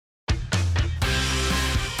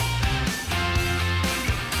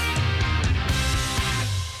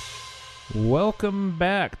Welcome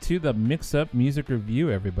back to the Mix Up Music Review,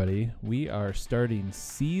 everybody. We are starting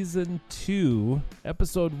Season 2,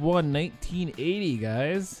 Episode 1, 1980,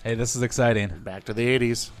 guys. Hey, this is exciting. Back to the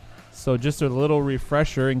 80s. So just a little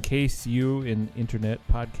refresher in case you in internet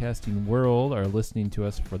podcasting world are listening to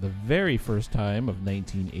us for the very first time of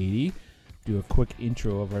 1980. Do a quick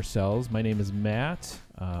intro of ourselves. My name is Matt.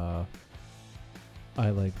 I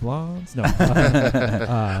like blondes. No.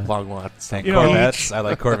 Long lots. Corvettes. I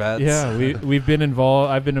like Corvettes. Yeah, we've been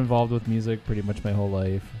involved. I've been involved with music pretty much my whole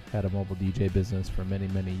life. Had a mobile DJ business for many,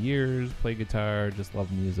 many years. Play guitar. Just love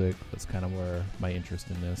music. That's kind of where my interest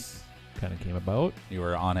in this kind of came about. You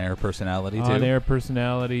were on-air personality, too? On-air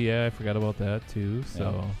personality. Yeah, I forgot about that, too.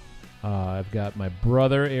 So I've got my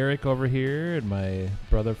brother, Eric, over here, and my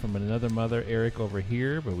brother from another mother, Eric, over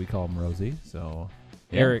here, but we call him Rosie. So,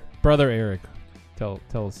 Yeah. Brother Eric.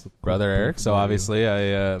 Tell us. Brother Eric. So, obviously,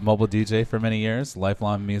 I mobile DJ for many years,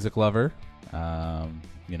 lifelong music lover.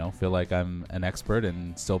 Feel like I'm an expert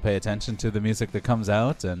and still pay attention to the music that comes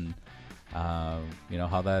out and,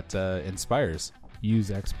 how that inspires.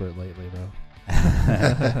 Use expert lately, though.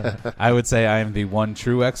 I would say I am the one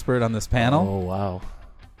true expert on this panel. Oh, wow.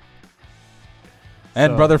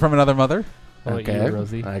 And So- brother from another mother. How about you,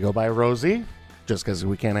 Rosie? I go by Rosie, just because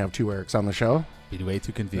we can't have two Erics on the show. Be way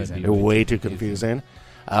too confusing. That'd be Way too confusing.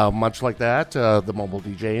 Much like that, the mobile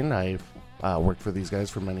DJing, I worked for these guys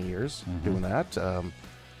for many years doing that.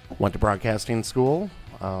 Went to broadcasting school,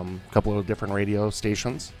 a couple of different radio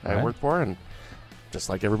stations I Right. worked for, and just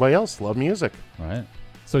like everybody else, love music. Right.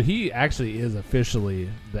 So he actually is officially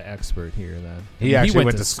the expert here. Then He actually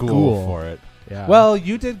went to school for it. Yeah. Well,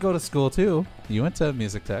 you did go to school, too. You went to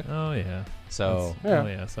Music Tech. Oh yeah. So... Yeah. Oh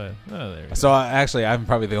yeah. So there. You So actually, I'm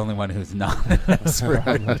probably the only one who's not an expert.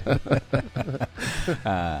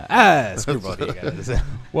 Screwball to you guys.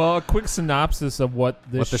 Well, a quick synopsis of what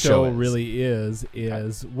this What the show show is. really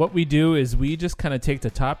is what we do is we just kind of take the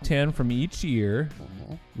top 10 from each year.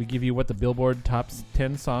 We give you what the Billboard top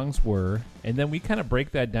 10 songs were, and then we kind of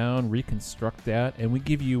break that down, reconstruct that, and we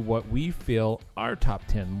give you what we feel our top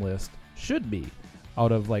 10 list should be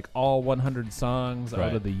out of like all 100 songs Right.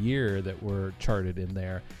 out of the year that were charted in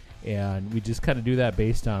there. And we just kind of do that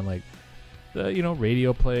based on like the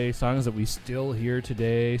radio play, songs that we still hear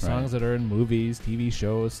today, songs that are in movies, TV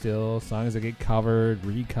shows still, songs that get covered,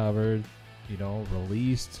 recovered,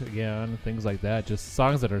 released again, things like that. Just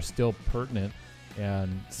songs that are still pertinent,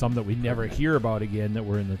 and some that we never hear about again that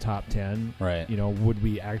were in the top 10. Right. Would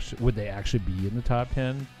they actually be in the top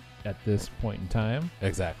 10 at this point in time?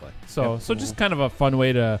 Exactly. So just kind of a fun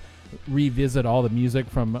way to revisit all the music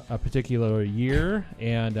from a particular year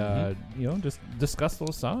and just discuss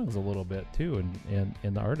those songs a little bit too,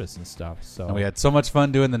 and the artists and stuff. So And we had so much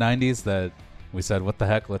fun doing the 90s that we said, what the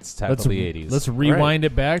heck, let's tackle the 80s. Let's rewind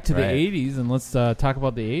it back to Right. the 80s and let's talk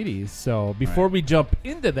about the 80s. So before we jump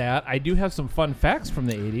into that, I do have some fun facts from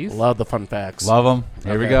the 80s. Love the fun facts. Love them.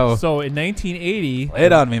 Here we Okay. go. So in 1980, Lay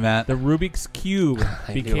it on me, Matt. the Rubik's Cube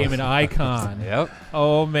became an icon. Yep.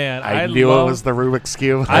 Oh man, I knew it was the Rubik's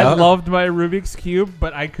Cube. I loved my Rubik's Cube,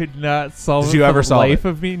 but I could not solve Did it you for ever the solve life it?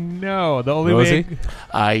 of me. No, the only Rosie? way.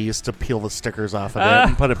 I used to peel the stickers off of it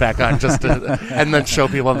and put it back on and then show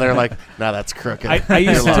people, and they're like, "No, that's crooked." I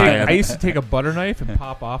used to You're lying. I used to take a butter knife and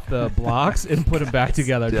pop off the blocks and put them back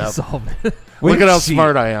together to Yep. solve it. Way Look to at how cheat.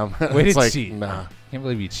 smart I am. Way It's to like, cheat. nah. Can't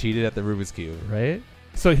believe you cheated at the Rubik's Cube. Right.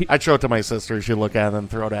 So he. I'd show it to my sister. She'd look at it and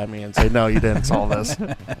throw it at me and say, "No, you didn't solve this."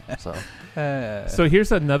 So So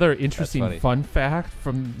here's another interesting funny. fun fact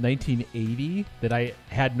from 1980 that I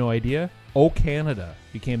had no idea. "O Canada"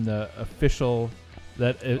 became the official.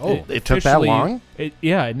 it took that long? In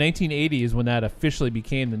 1980 is when that officially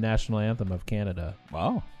became the national anthem of Canada.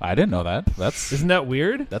 Wow. I didn't know that. Isn't that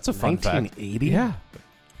weird? That's a fun fact. 1980. Yeah.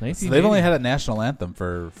 So 1980. they've only had a national anthem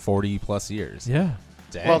for 40 plus years. Yeah.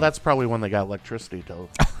 Dang. Well, that's probably when they got electricity.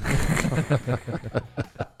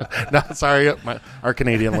 No, sorry, our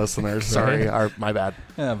Canadian listeners. Sorry, my bad.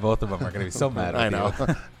 Yeah, both of them are going to be so mad at I know.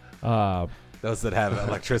 Uh, Those that have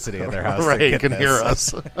electricity at their house. Right, that you get can this. hear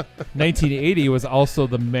us. 1980 was also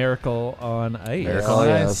the Miracle on Ice. Miracle Oh, on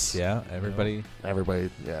yes. Ice. Yeah, everybody. Everybody,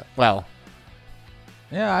 yeah. Well,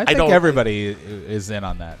 Yeah, I think don't- everybody is in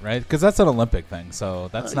on that, right? Because that's an Olympic thing. So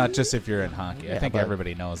that's not just if you're in hockey. I yeah, think but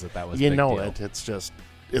everybody knows that was a you big know deal. it. It's just,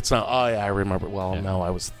 it's not. Oh yeah, I remember. Well, Yeah. no, I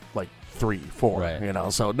was like 3, 4.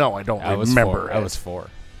 Right. So no, I don't I was remember. 4. I was 4.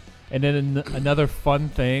 And then another fun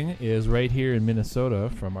thing is right here in Minnesota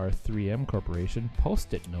from our 3M Corporation,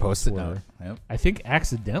 Post-it notes. Post-it were, note. Yep. I think,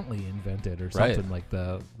 accidentally invented or Right. something like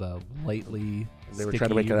the lightly They were trying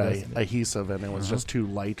to make it sticky adhesive, and it was just too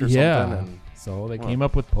light or yeah. something. And So they came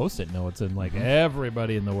up with Post-it notes, and like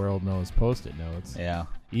everybody in the world knows Post-it notes, Yeah.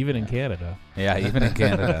 even in Canada. Yeah, even in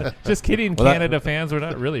Canada. Just kidding, Well, that- Canada fans. We're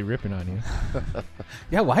not really ripping on you.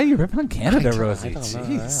 Yeah, why are you ripping on Canada, Rosie? I don't know.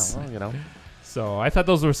 Jeez. Yeah, well, you know. So I thought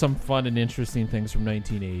those were some fun and interesting things from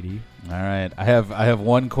 1980. All right, I have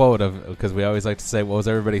one quote of because we always like to say what was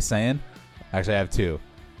everybody saying. Actually, I have two.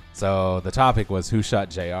 So the topic was who shot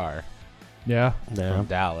JR Yeah. from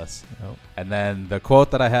Dallas, Oh. and then the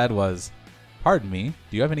quote that I had was, "Pardon me,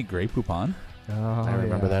 do you have any Grey Poupon?" I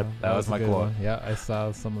remember that. That was a my good quote. one. Yeah, I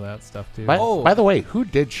saw some of that stuff too. By the way, who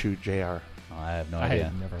did shoot JR? Oh, I have no I idea.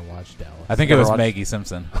 had never watched Dallas. I think it Never was watched- Maggie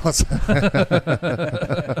Simpson. That's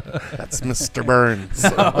Mr. Burns.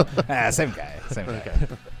 Same guy. Same guy. Okay.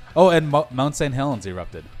 Oh, and Mount St. Helens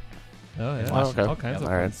erupted Oh yeah, Oh, okay. all kinds of All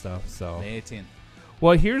fun right. stuff. So May 18th.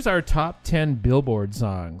 well, here's our top 10 Billboard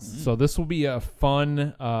songs. Mm-hmm. So this will be a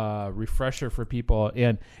fun refresher for people,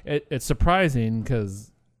 and it's surprising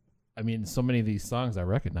because, I mean, so many of these songs I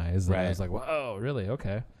recognize. And I Right. was like, whoa, really?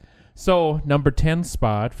 Okay. So number 10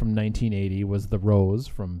 spot from 1980 was "The Rose"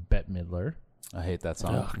 from Bette Midler. I hate that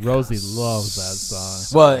song. Rosie loves that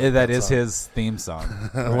song. Well, that is his theme song.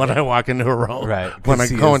 When I walk into a room. Right, When 'cause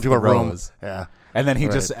I he go is into the a room. rose. Yeah. And then he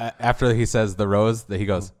Right. just, after he says the rose, that he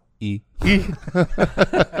goes, E.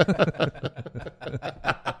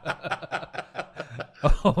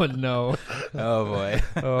 Oh no! Oh, boy.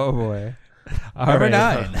 Oh boy! All Number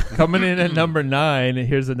right. 9. Coming in at number 9,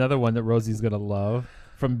 here's another one that Rosie's gonna love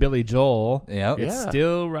from Billy Joel. Yep. Yeah. It's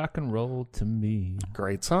still rock and roll to me.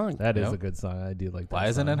 Great song. That is Yep. a good song. I do like that. Why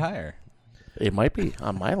isn't song. it higher? It might be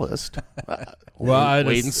on my list. Well,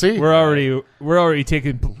 wait and see. We're already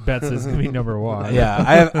taking bets as gonna be number 1. Yeah,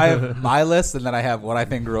 I have my list, and then I have what I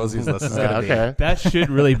think Rosie's list is going to Okay. That should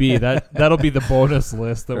really be that'll be the bonus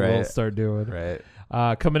list that we'll Right. start doing. be. Right.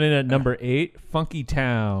 Coming in at number 8, Funky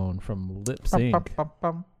Town from Lip Sync.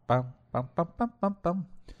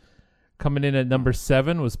 Coming in at number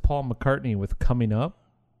 7 was Paul McCartney with Coming Up.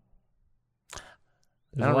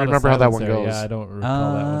 There's I don't a lot of remember how that silence one there. goes. Yeah, I don't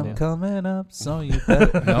recall that one. I'm Yeah. coming up, so you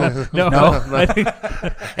better. No. No, I think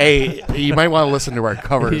Hey, you might want to listen to our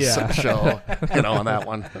covers Yeah. show, on that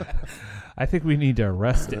one. I think we need to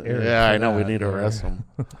arrest Eric. Yeah, for I know. We that. need to arrest him.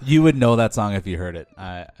 You would know that song if you heard it.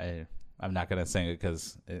 I'm not going to sing it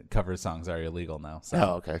because cover songs are illegal now. So.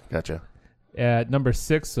 Oh, okay. Gotcha. At number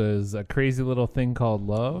 6 is A Crazy Little Thing Called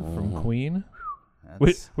Love from Queen.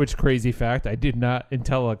 That's- Which crazy fact, I did not,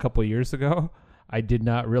 until a couple years ago, I did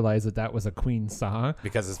not realize that was a Queen song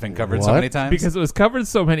because it's been covered so What? many times. because it was covered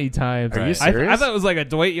so many times. Are you I serious? thought it was like a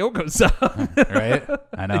Dwight Yoakam song. right?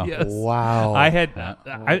 I know. Yes. Wow. I had Yeah.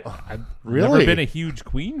 I've Really? never been a huge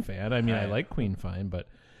Queen fan. I mean, I Right. like Queen fine, but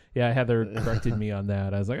yeah, Heather corrected me on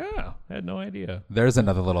that. I was like, oh, I had no idea. There's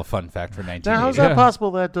another little fun fact for Now, 1980. how's that Yeah.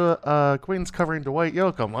 possible that Queen's covering Dwight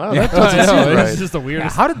Yoakam? Well, Yeah. that doesn't I know, seem it's right. just the Yeah,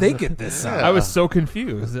 weirdest. how did they get this song? I was so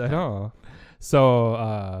confused. I know.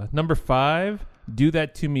 So number 5, "Do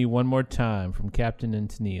That to Me One More Time" from Captain and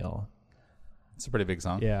Tennille. It's a pretty big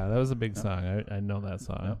song. Yeah, that was a big song. I know that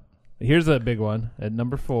song. Here's a big one at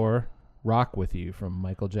number 4, "Rock With You" from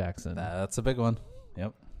Michael Jackson. That's a big one.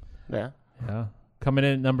 Yep. Yeah. Yeah. Coming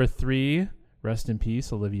in at number 3, rest in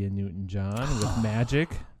peace, Olivia Newton-John with "Magic."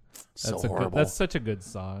 So That's horrible. that's such a good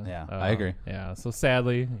song. Yeah, I agree. Yeah. So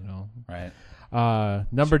sadly, Right.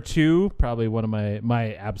 number 2, probably one of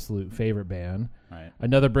my absolute favorite band, Right.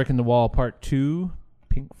 "Another Brick in the Wall" Part 2,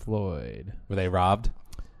 Pink Floyd. Were they robbed?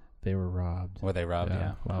 They were robbed. Were they robbed?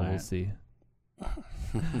 Yeah. Well, All we'll right. see.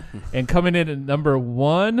 And coming in at number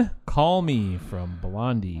 1, "Call Me" from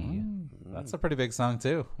Blondie. That's a pretty big song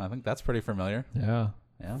too. I think that's pretty familiar. Yeah.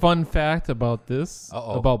 Yeah. Fun fact about this,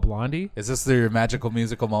 Uh-oh. about Blondie. Is this your magical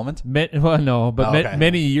musical moment? Well, no, but Oh, okay.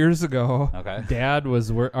 many years ago, Okay. our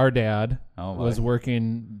dad Oh, boy. was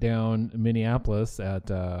working down Minneapolis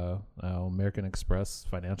at American Express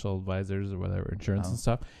Financial Advisors or whatever, insurance and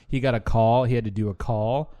stuff. He got a call. He had to do a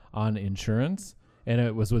call on insurance, and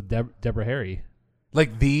it was with Deborah Harry.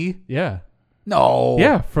 Like the Yeah. no.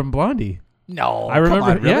 Yeah, from Blondie. No. I remember. Come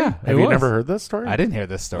on, really? Yeah. Have you never heard this story? I didn't hear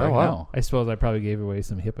this story. Oh, wow. No. I suppose I probably gave away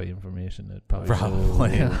some HIPAA information. That probably.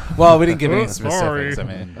 Probably. Yeah. Well, we didn't give any Oh, specifics. sorry. I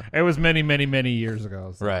mean, It was many, many, many years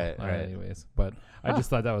ago. So, Right, right. Anyways, but I just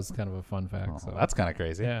thought that was kind of a fun fact. So that's kind of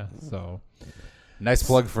crazy. yeah. So Nice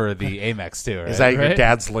plug for the Amex too. Right? Is that your Right?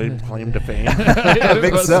 dad's claim to fame? I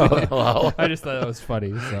think so. Wow. I just thought that was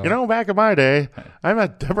funny. So. Back in my day, I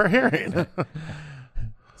met Deborah Herring.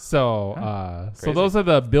 So Crazy. those are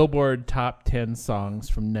the Billboard Top 10 songs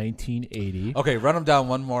from 1980. Okay, run them down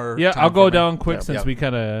one more. Yeah, time I'll go for me. down quick Yep, since yep. we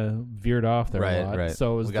kind of veered off there a lot. Right.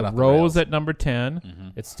 So it was We got The off the Rose rails. at number 10. Mm-hmm.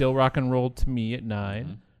 It's Still Rock and Roll to Me at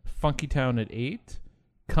 9. Funky Town at 8.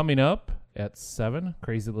 Coming Up at 7.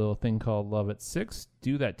 Crazy Little Thing Called Love at 6.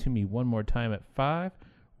 Do That to Me One More Time at 5.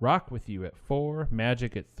 Rock With You at 4.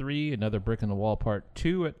 Magic at 3. Another Brick in the Wall Part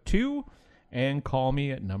 2 at 2. And Call Me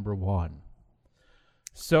at number 1.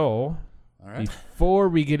 So, All right. before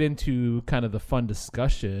we get into kind of the fun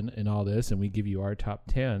discussion and all this, and we give you our top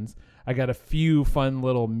 10s, I got a few fun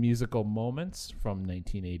little musical moments from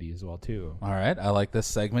 1980 as well, too. All right. I like this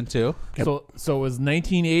segment too. So it was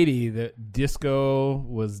 1980 that disco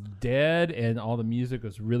was dead and all the music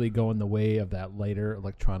was really going the way of that lighter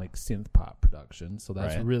electronic synth pop production. So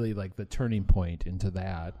that's Right. really like the turning point into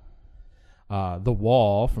that. The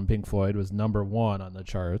Wall from Pink Floyd was number 1 on the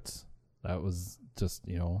charts. That was just,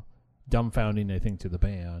 dumbfounding, I think, to the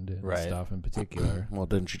band and Right. stuff in particular. Well,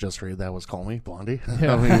 didn't you just read that was Call Me, Blondie?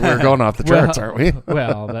 I mean, we're going off the charts, aren't we?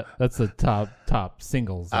 Well, that's the top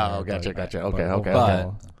singles. Oh, there, gotcha, but- gotcha. but Okay.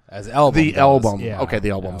 overall- As album The goes. album. Yeah. Okay, the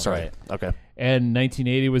album. Yeah. Sorry. Right. Okay. And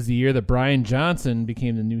 1980 was the year that Brian Johnson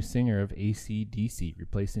became the new singer of AC/DC,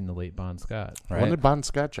 replacing the late Bon Scott. Right. When did Bon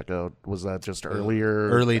Scott check out? Was that just earlier?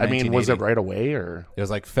 Early I mean, was it 1980. right away or? It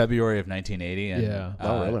was like February of 1980, and Yeah.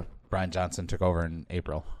 Oh, really? Brian Johnson took over in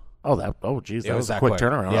April. Geez, It that was was a that quick quick.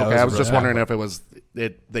 turnaround. Yeah, it Okay, was I was just really wondering quick. if it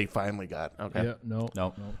was they finally got. Okay. Yeah, no.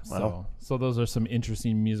 Nope. Wow. So those are some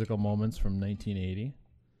interesting musical moments from 1980.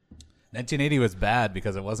 1980 was bad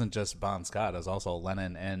because it wasn't just Bon Scott; it was also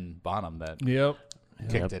Lennon and Bonham that Yep.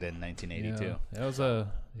 kicked it in 1982. That was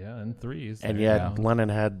in threes. And there, yet yeah. Lennon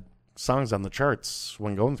had songs on the charts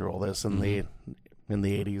when going through all this in the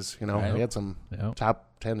 80s. Right. He had some Yep.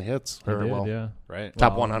 top 10 hits, He or did, well, yeah. Right.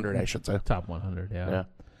 top Well, 100, I should say. Top 100, yeah. Yeah.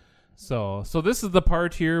 So this is the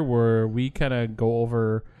part here where we kind of go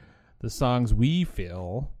over the songs we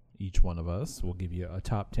feel, each one of us will give you a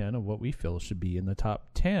top 10 of what we feel should be in the top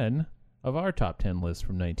 10 of our top 10 list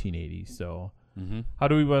from 1980. So how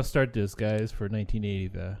do we want to start this, guys, for 1980,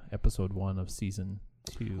 the episode 1 of season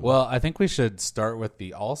 2? Well, I think we should start with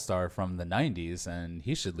the All-Star from the 90s, and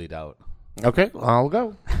he should lead out. Okay, I'll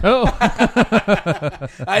go. Oh,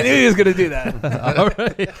 I knew he was going to do that. all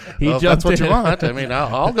right. He Well, if jumped that's what in. you want. I mean,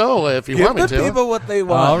 I'll go if you want me Give the to. people what they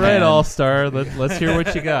want. All right, man. All-Star. Let's hear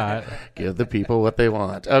what you got. Give the people what they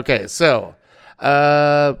want. Okay, so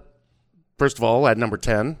first of all, at number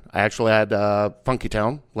 10, I actually had Funky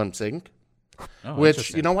Town, Limp Sync, Oh, which,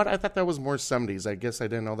 interesting. you know what? I thought that was more 70s. I guess I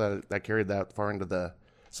didn't know that carried that far into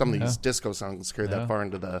some of these disco songs carried Yeah. that far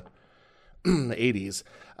into the 80s.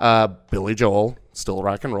 Billy Joel, Still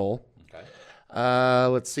Rock and Roll. Okay.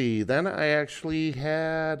 Let's see. Then I actually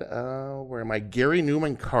had, where am I? Gary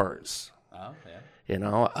Newman, Cars. Oh, yeah. You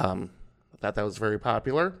know, I thought that was very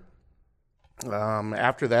popular.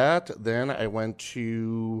 After that, then I went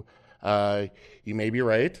to You May Be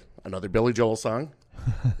Right, another Billy Joel song.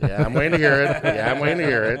 Yeah, I'm waiting to hear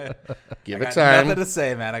it. Give it time. Nothing to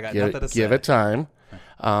say, man. I got nothing to say. Give it time.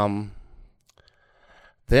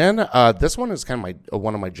 Then this one is kind of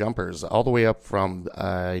one of my jumpers, all the way up from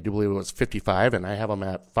I do believe it was 55, and I have them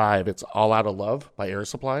at 5. It's All Out of Love by Air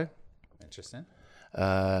Supply. Interesting.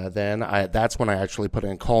 Then that's when I actually put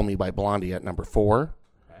in Call Me by Blondie at number 4.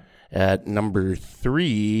 Okay. At number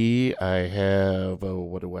 3, I have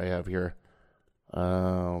what do I have here?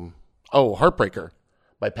 Heartbreaker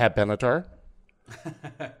by Pat Benatar.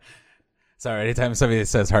 Sorry, anytime somebody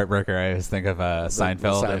says Heartbreaker, I always think of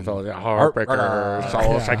Seinfeld. and- Heartbreaker,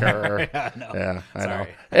 Soul Shaker. I know. Yeah, I know. Sorry.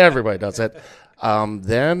 Everybody does it.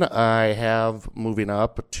 Then I have, moving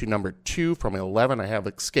up to number 2 from 11, I have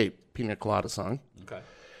Escape, Pina Colada song. Okay.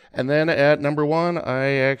 And then at number 1,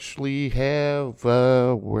 I actually have,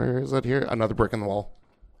 where is it here? Another Brick in the Wall.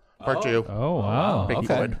 Part 2. Oh, wow. Pink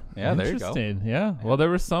Okay. Floyd. Yeah, there you go. Interesting. Yeah. Well, there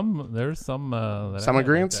was some that Some I had like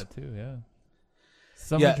agreements? that too. Yeah.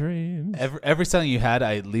 Summer Yeah. dreams. Every song you had,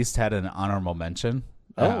 I at least had an honorable mention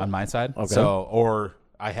on my side. Okay. So, or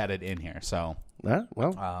I had it in here. So,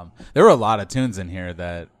 Well, there were a lot of tunes in here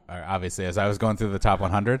that are obviously, as I was going through the top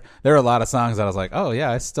 100, there were a lot of songs that I was like, oh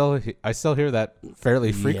yeah, I still hear that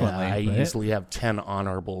fairly frequently. yeah, I right? easily have 10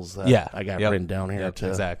 honorables that I got Yep. written down here Yep, too.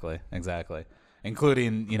 Exactly,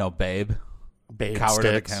 including Babe, Babe Coward of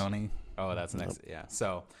the Sticks. County. Oh, that's next. Yeah.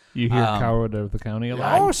 So, You hear Coward of the County a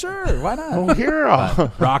lot? Oh, sure. Why not? Oh, here.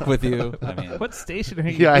 But rock with you. I mean, What station are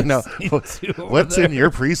you Yeah, I know. listening to over What's there? in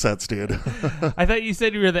your presets, dude? I thought you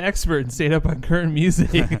said you were the expert and stayed up on current music.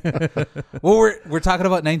 well, we're talking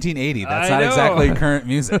about 1980. That's I not know. exactly current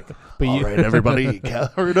music. But All you, right, everybody.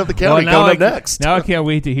 Coward of the well, County now coming up next. Now I can't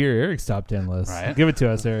wait to hear Eric's top 10 list. Right. Give it to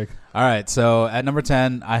us, Eric. All right. So at number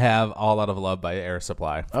 10, I have "All Out of Love" by Air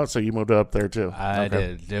Supply. Oh, so you moved up there too. I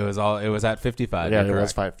Okay. did. It was at 55. Yeah, You're it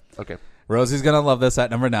was correct. 5. Okay. Rosie's gonna love this. At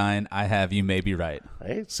number 9, I have "You May Be Right."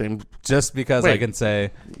 Hey, same. Just because Wait. I can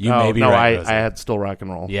say "You Oh, May Be no, Right." I Rosie. had still rock and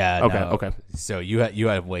roll. Yeah. Okay. no. Okay. So you had "You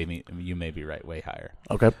May Be Right" way higher.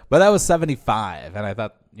 Okay. But that was 75, and I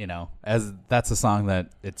thought, as that's a song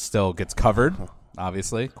that it still gets covered,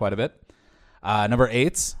 obviously, quite a bit. Number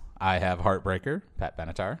 8, I have "Heartbreaker," Pat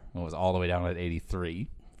Benatar. It was all the way down at 83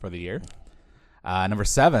 for the year. Number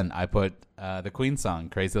 7, I put the Queen song,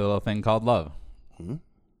 "Crazy Little Thing Called Love." Mm-hmm.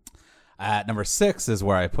 At number 6 is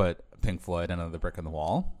where I put Pink Floyd, "Another Brick in the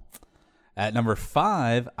Wall." At number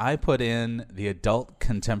 5, I put in the adult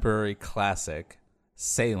contemporary classic,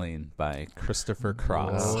 "Sailing" by Christopher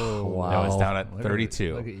Cross. Wow. That was down at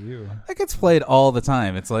 32. Look at you. That gets played all the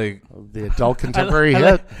time. It's like The adult contemporary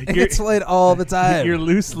I hit. it gets played all the time. You're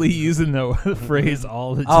loosely using the phrase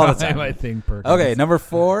all the time, All the time. I think, Perkins. Okay, number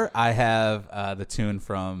 4, I have the tune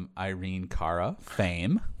from Irene Cara,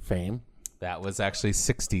 "Fame." Fame. That was actually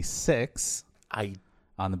 66 I.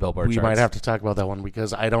 on the Billboard We charts. might have to talk about that one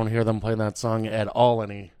because I don't hear them playing that song at all.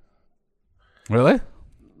 Really?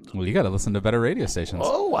 Well, you got to listen to better radio stations.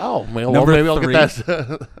 Oh wow! Well, Number maybe I'll 3. get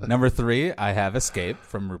that. Number 3, I have "Escape"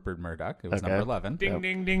 from Rupert Murdoch. It was Okay. number 11. Ding,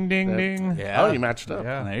 ding, ding, ding, ding. Yeah. Oh, you matched up.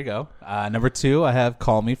 Yeah. There you go. Number 2, I have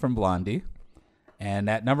 "Call Me" from Blondie. And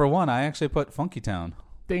at number 1, I actually put "Funky Town."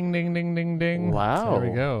 Ding, ding, ding, ding, ding. Wow. There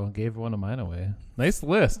we go. Gave one of mine away. Nice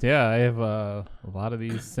list. Yeah, I have a lot of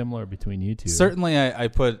these similar between you two. Certainly,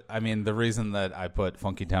 the reason that I put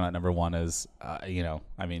 "Funky Town" at number 1 is,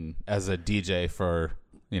 as a DJ for,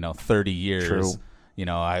 30 years, True.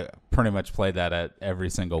 I pretty much played that at every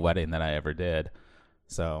single wedding that I ever did.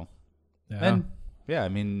 So, Yeah.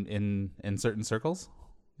 and in certain circles,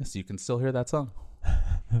 yes, you can still hear that song.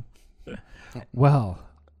 Well,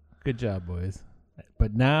 good job, boys.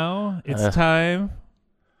 But now it's time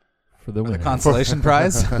for the The winners. consolation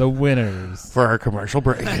prize. The winners. For our commercial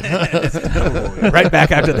break. Right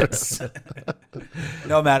back after this.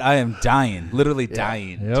 No, Matt, I am dying, literally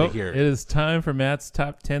dying to Yep. hear It is time for Matt's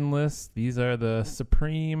top 10 list. These are the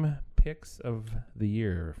supreme picks of the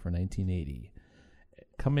year for 1980.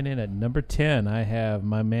 Coming in at number 10, I have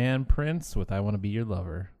my man Prince with "I Want to Be Your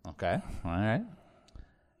Lover." Okay, all right.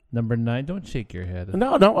 Number 9, don't shake your head.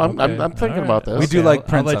 No, I'm Okay. thinking All about right. this. We do Okay, like I'll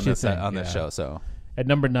Prince let on you this think, on this yeah. show, so At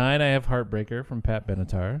number 9, I have "Heartbreaker" from Pat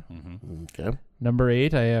Benatar. Okay. Number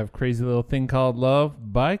 8, I have "Crazy Little Thing Called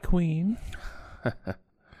Love" by Queen.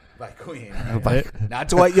 by Queen, At, not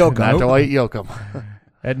Dwight Yoakam. Not Dwight Yoakam.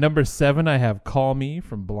 at number 7, I have "Call Me"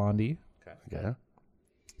 from Blondie. Okay.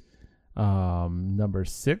 Number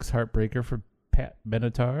 6, "Heartbreaker" for Pat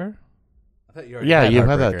Benatar. I thought you already Yeah, had you had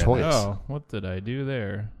Heartbreaker that in twice. there. Oh, what did I do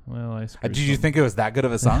there? Well, I screwed Did you some- think it was that good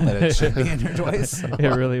of a song that it should be in your choice? It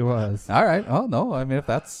really was. All right. Oh no, I mean if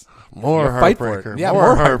that's More Yeah, fight for it. Heartbreaker. Yeah,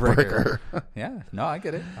 more more Heartbreaker. yeah, no, I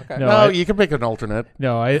get it. Okay. No, No, I- you can make an alternate.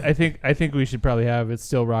 No, I think we should probably have "It's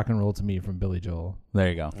Still Rock and Roll to Me" from Billy Joel. There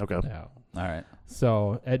you go. Okay. Yeah. All right.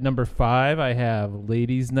 So at number 5, I have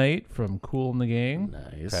 "Ladies' Night" from Kool and the Gang.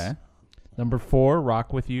 Nice. Okay. Number 4,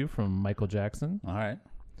 "Rock with You" from Michael Jackson. All right.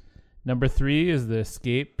 Number 3 is the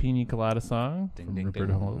 "Escape" Pina Colada song Ding, from ding, Rupert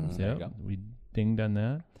ding. Holmes. There you Yeah, go. we dinged on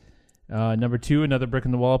that. Number 2, "Another Brick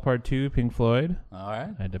in the Wall" Part 2, Pink Floyd. All right.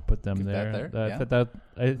 I had to put them Keep that there. there,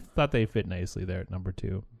 I thought they fit nicely there at number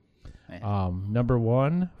 2. Yeah. Number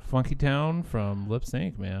 1, "Funky Town" from Lip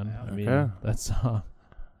Sync. Man, I mean Okay. that song.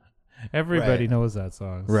 Everybody Right. knows that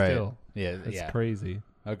song. Right. Still, Yeah. it's yeah. Agreed.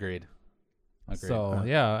 Agreed. So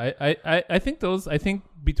yeah, I think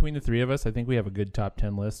between the three of us, I think we have a good top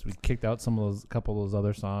 10 list. We kicked out a couple of those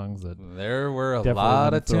other songs that There were a Definitely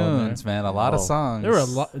lot wouldn't of throw in there. tunes, man. A lot of Oh. songs. there were a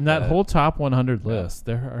lot in that that- whole top 100 Yeah. list.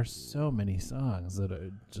 There are so many songs that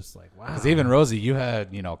are just like wow. Because even Rosie, you had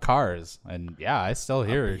Cars, and yeah, I still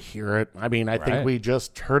hear I it. hear it. I mean, I Right. think we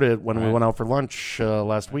just heard it when we Right. went out for lunch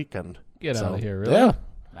last weekend. Get So, out of here, really? Yeah.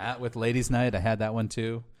 Matt with Ladies Night, I had that one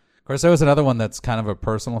too. Of course, there was another one that's kind of a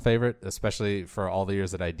personal favorite, especially for all the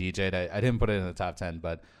years that I DJ'd. I didn't put it in the top 10,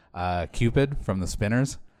 but Cupid from the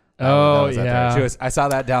Spinners. That Oh, was up there. yeah. I saw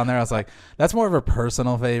that down there. I was like, that's more of a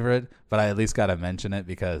personal favorite, but I at least got to mention it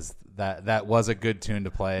because that was a good tune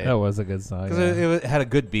to play. That was a good song. Because Yeah. it had a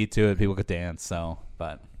good beat to it. People could dance. So,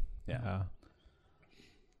 but yeah. Yeah.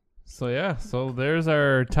 So there's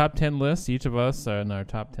our top 10 list. Each of us are in our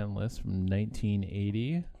top 10 list from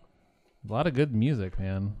 1980. A lot of good music,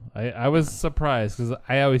 man. I was surprised because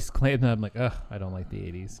I always claim that I'm like, ugh, I don't like the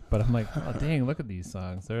 80s. But I'm like, oh, dang, look at these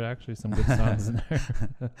songs. There are actually some good songs in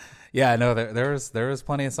there. Yeah, no, there was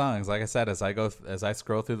plenty of songs. Like I said, as I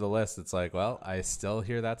scroll through the list, it's like, well, I still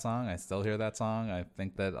hear that song. I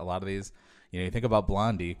think that a lot of these, you think about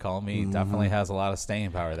Blondie, Call Me definitely has a lot of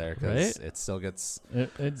staying power there because it still gets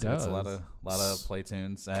it does a lot of play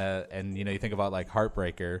tunes. And you think about like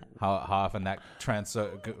Heartbreaker, how often that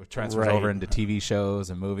transfers over into TV shows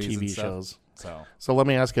and movies and stuff. shows. So let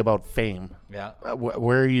me ask you about Fame. Yeah.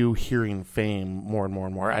 Where are you hearing Fame more and more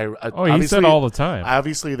and more? You said all the time.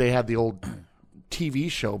 Obviously, they had the old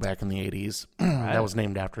TV show back in the 80s that was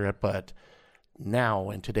named after it, but now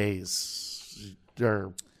in today's,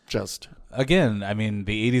 they're just... Again, I mean,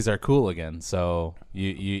 the 80s are cool again, so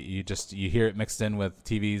you hear it mixed in with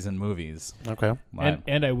TVs and movies. Okay.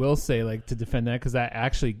 And I will say, like, to defend that, because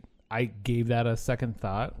I gave that a second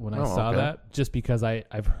thought when I saw that, just because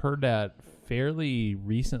I've heard that fairly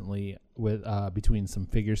recently with between some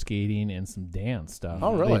figure skating and some dance stuff.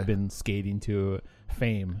 Oh, really? They've been skating to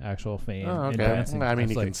actual Fame, and okay. dancing. I mean,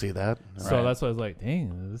 you can see that. So that's why I was like,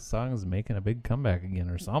 dang, this song is making a big comeback again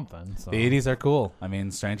or something. So. The 80s are cool. I mean,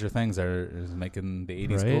 Stranger Things is making the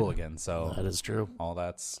 80s cool again. So that is true. All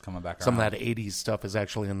that's coming back around. Some of that 80s stuff is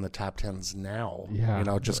actually in the top 10s now. Yeah.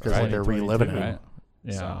 Just because they're reliving it. Right.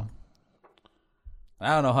 Yeah. So.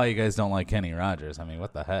 I don't know how you guys don't like Kenny Rogers. I mean,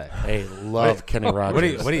 what the heck? Hey, love Kenny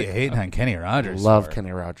Rogers. What are you hating on Kenny Rogers? Love for?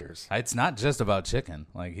 Kenny Rogers. It's not just about chicken.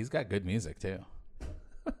 Like, he's got good music too.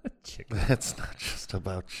 Chicken. It's not just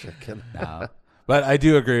about chicken. No. But I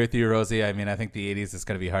do agree with you, Rosie. I mean, I think the 80s, it's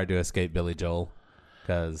going to be hard to escape Billy Joel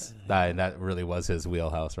because that really was his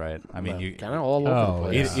wheelhouse, right? I mean, you kind of all over the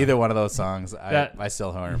place. Either one of those songs, I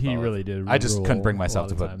still heard. He really did. I just couldn't bring myself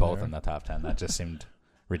to put both there. in the top 10. That just seemed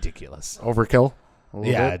ridiculous. Overkill?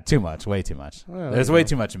 Yeah, too much, way too much. Well, There's way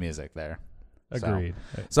too much music there. Agreed.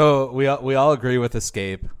 So we all agree with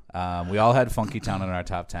Escape. We all had Funky Town in our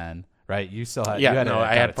top 10, right? You still had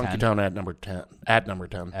I had Funky Town at number 10. At number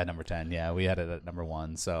 10. At number 10, yeah, we had it at number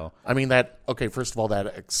 1. So I mean first of all, that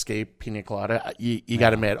Escape Pina Colada, you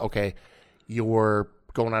got to admit, okay, you're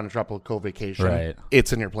going on a tropical vacation. Right.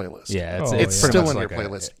 It's in your playlist. Yeah, it's still in your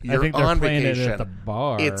playlist. I You're think they're on playing vacation. it at the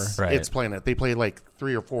bar. It's playing it. They play like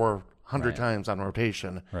 300 or 400 times on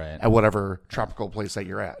rotation at whatever tropical place that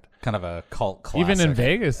you're at. Kind of a cult classic. Even in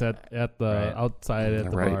Vegas at the outside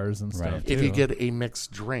at the bars and stuff. If you get a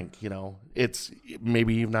mixed drink, it's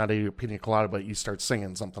maybe not a pina colada, but you start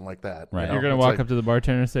singing something like that. Right. You're going to walk up to the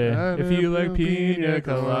bartender and say, if you like pina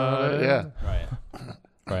colada. Yeah.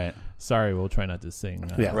 Right. Sorry, we'll try not to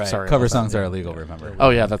sing. Yeah, right. Sorry. Cover songs are illegal, remember. Oh,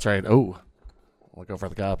 yeah, that's right. Oh, we'll go for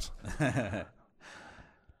the cops.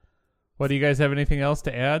 What, do you guys have anything else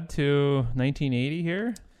to add to 1980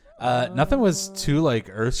 here? Nothing was too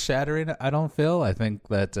earth-shattering, I don't feel. I think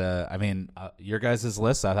that, your guys'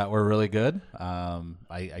 lists I thought were really good.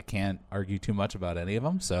 I can't argue too much about any of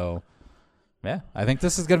them. So, yeah, I think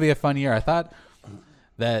this is going to be a fun year. I thought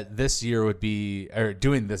that this year would be, or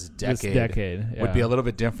doing this decade would be a little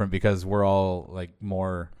bit different because we're all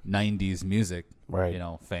more 90s music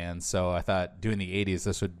fans. So I thought doing the 80s,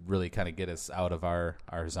 this would really kind of get us out of our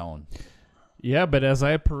zone. Yeah, but as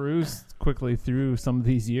I perused quickly through some of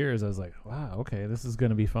these years, I was like, wow, okay, this is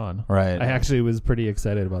going to be fun. Right. I actually was pretty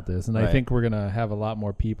excited about this, and I think we're going to have a lot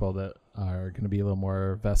more people that are going to be a little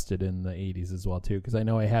more vested in the 80s as well, too, because I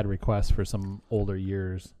know I had requests for some older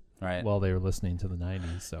years while they were listening to the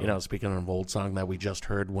 90s. So. Speaking of an old song that we just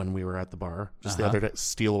heard when we were at the bar, just the other day,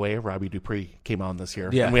 Steal Away, Robbie Dupree came on this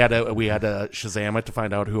year. Yeah. And we had to Shazam it to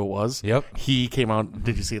find out who it was. Yep. He came out.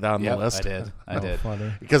 Did you see that on the list? I did.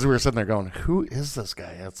 Funny. Because we were sitting there going, who is this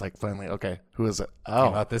guy? It's like, finally, okay, who is it? Oh.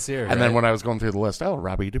 Came out this year. And then when I was going through the list,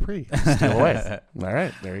 Robbie Dupree, Steal Away. All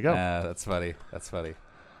right, there you go. That's funny.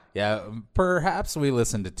 Yeah, perhaps we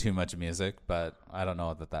listened to too much music, but I don't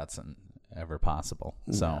know that that's ever possible.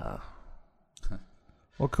 So. Nah.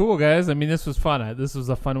 Well, cool, guys. I mean, this was fun. This was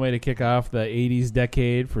a fun way to kick off the 80s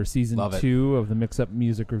decade for season 2 of the Mix Up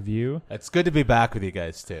Music Review. It's good to be back with you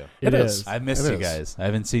guys, too. It is. I missed you guys. I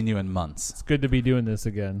haven't seen you in months. It's good to be doing this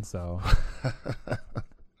again, so.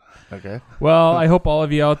 Okay. Well, I hope all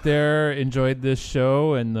of you out there enjoyed this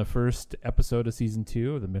show and the first episode of season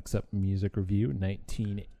 2 of the Mix Up Music Review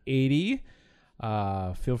 1980.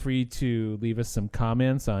 Feel free to leave us some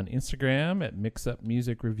comments on Instagram at Mix Up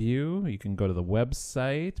Music Review. You can go to the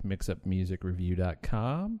website,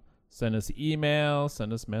 mixupmusicreview.com. Send us email,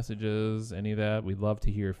 send us messages, any of that. We'd love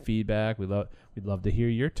to hear feedback. We'd love to hear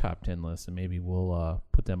your top 10 lists, and maybe we'll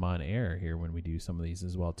put them on air here when we do some of these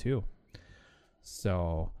as well too.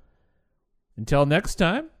 So until next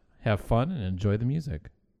time, have fun and enjoy the music.